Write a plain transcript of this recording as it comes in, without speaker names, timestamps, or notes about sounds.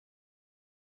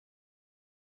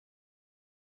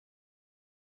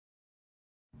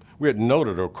We had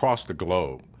noted across the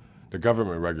globe the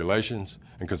government regulations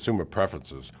and consumer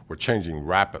preferences were changing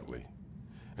rapidly,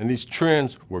 and these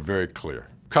trends were very clear.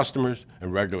 Customers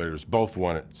and regulators both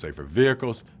wanted safer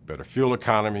vehicles, better fuel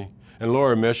economy, and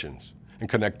lower emissions, and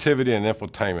connectivity and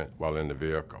infotainment while in the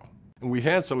vehicle. And we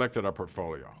hand-selected our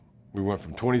portfolio. We went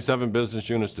from 27 business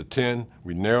units to 10.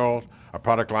 We narrowed our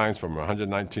product lines from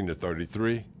 119 to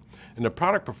 33. And the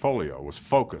product portfolio was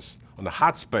focused on the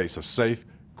hot space of safe,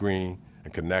 green,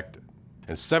 and connected.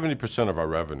 And 70% of our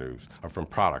revenues are from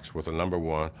products with a number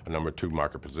 1 or number 2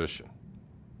 market position.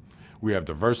 We have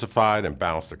diversified and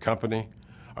balanced the company.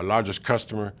 Our largest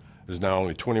customer is now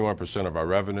only 21% of our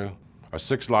revenue. Our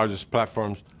 6 largest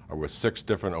platforms are with 6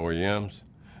 different OEMs.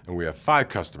 And we have 5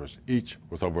 customers, each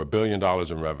with over $1 billion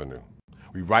in revenue.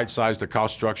 We right-sized the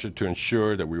cost structure to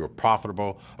ensure that we were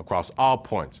profitable across all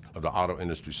points of the auto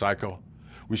industry cycle.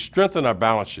 We strengthened our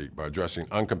balance sheet by addressing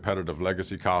uncompetitive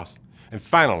legacy costs. And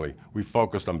finally, we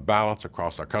focused on balance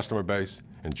across our customer base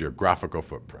and geographical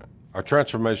footprint. Our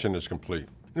transformation is complete.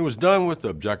 It was done with the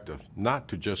objective not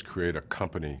to just create a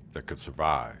company that could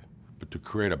survive, but to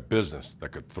create a business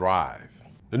that could thrive.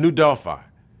 The new Delphi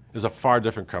is a far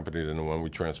different company than the one we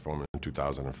transformed in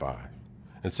 2005.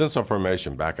 And since our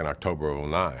formation back in October of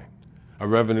 2009, our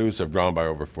revenues have grown by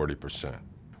over 40%.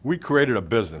 We created a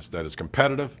business that is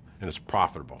competitive and is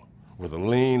profitable, with a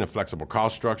lean and flexible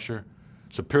cost structure,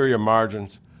 superior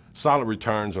margins, solid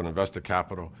returns on invested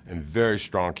capital, and very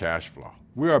strong cash flow.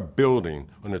 We are building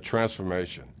on the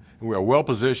transformation, and we are well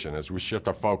positioned as we shift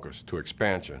our focus to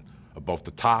expansion of both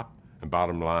the top and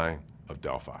bottom line of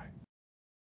Delphi.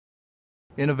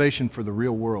 Innovation for the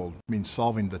real world means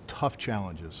solving the tough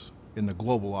challenges in the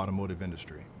global automotive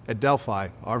industry. At Delphi,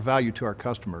 our value to our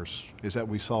customers is that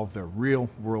we solve their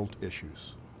real-world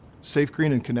issues. Safe,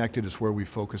 green, and connected is where we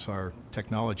focus our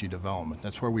technology development.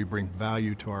 That's where we bring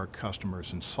value to our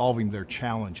customers in solving their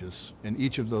challenges in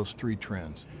each of those 3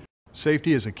 trends.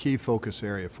 Safety is a key focus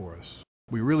area for us.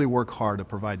 We really work hard to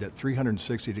provide that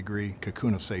 360-degree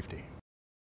cocoon of safety.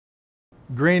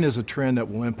 Green is a trend that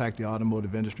will impact the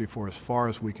automotive industry for as far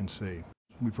as we can see.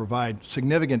 We provide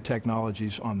significant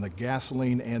technologies on the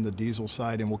gasoline and the diesel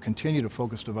side, and will continue to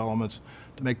focus developments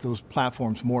to make those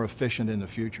platforms more efficient in the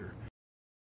future.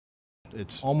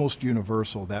 It's almost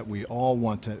universal that we all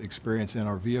want to experience in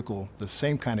our vehicle the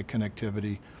same kind of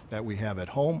connectivity that we have at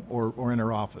home or in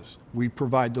our office. We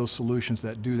provide those solutions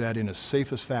that do that in as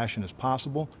safest fashion as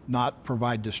possible, not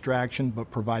provide distraction,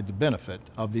 but provide the benefit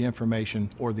of the information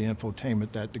or the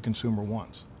infotainment that the consumer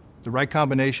wants. The right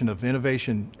combination of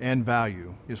innovation and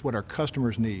value is what our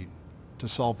customers need to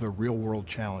solve their real-world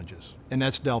challenges. And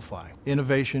that's Delphi.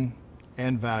 Innovation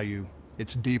and value,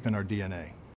 it's deep in our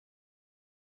DNA.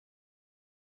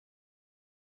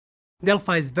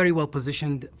 Delphi is very well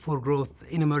positioned for growth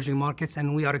in emerging markets,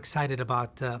 and we are excited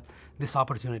about this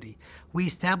opportunity. We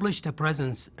established a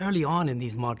presence early on in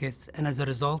these markets, and as a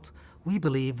result, we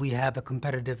believe we have a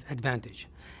competitive advantage.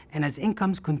 And as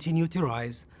incomes continue to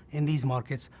rise in these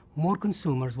markets, more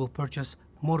consumers will purchase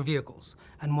more vehicles,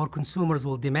 and more consumers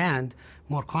will demand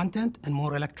more content and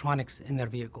more electronics in their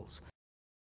vehicles.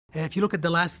 If you look at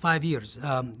the last 5 years,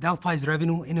 Delphi's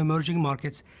revenue in emerging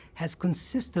markets has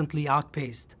consistently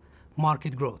outpaced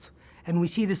market growth. And we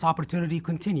see this opportunity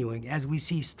continuing as we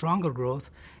see stronger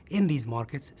growth in these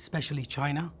markets, especially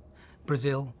China,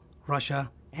 Brazil,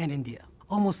 Russia, and India.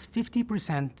 Almost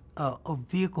 50% of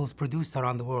vehicles produced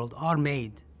around the world are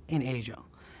made in Asia.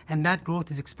 And that growth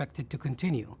is expected to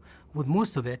continue, with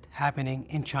most of it happening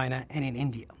in China and in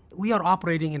India. We are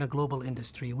operating in a global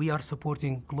industry. We are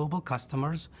supporting global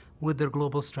customers with their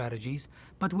global strategies,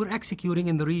 but we're executing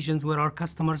in the regions where our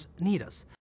customers need us.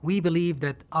 We believe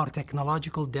that our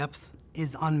technological depth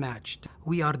is unmatched.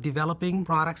 We are developing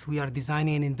products, we are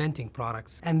designing and inventing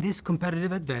products, and this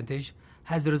competitive advantage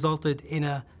has resulted in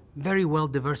a very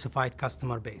well-diversified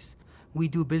customer base. We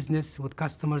do business with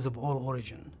customers of all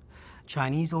origin: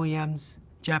 Chinese OEMs,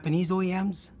 Japanese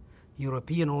OEMs,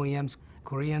 European OEMs,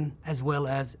 Korean, as well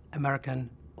as American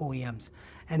OEMs.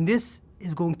 And this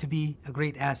is going to be a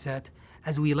great asset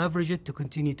as we leverage it to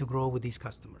continue to grow with these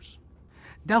customers.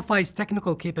 Delphi's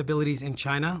technical capabilities in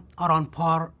China are on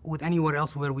par with anywhere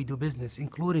else where we do business,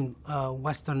 including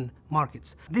Western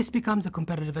markets. This becomes a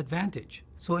competitive advantage.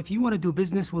 So if you want to do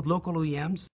business with local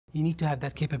OEMs, you need to have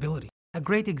that capability. A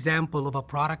great example of a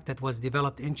product that was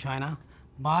developed in China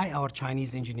by our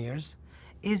Chinese engineers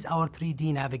is our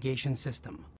 3D navigation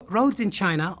system. Roads in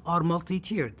China are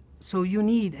multi-tiered, so you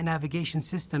need a navigation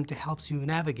system to help you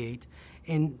navigate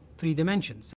in 3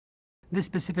 dimensions. This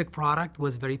specific product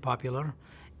was very popular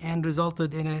and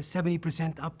resulted in a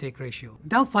 70% uptake ratio.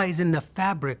 Delphi is in the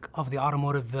fabric of the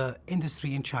automotive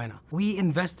industry in China. We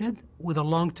invested with a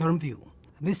long-term view.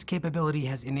 This capability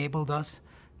has enabled us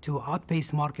to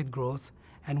outpace market growth,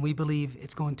 and we believe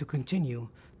it's going to continue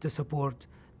to support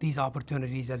these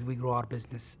opportunities as we grow our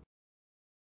business.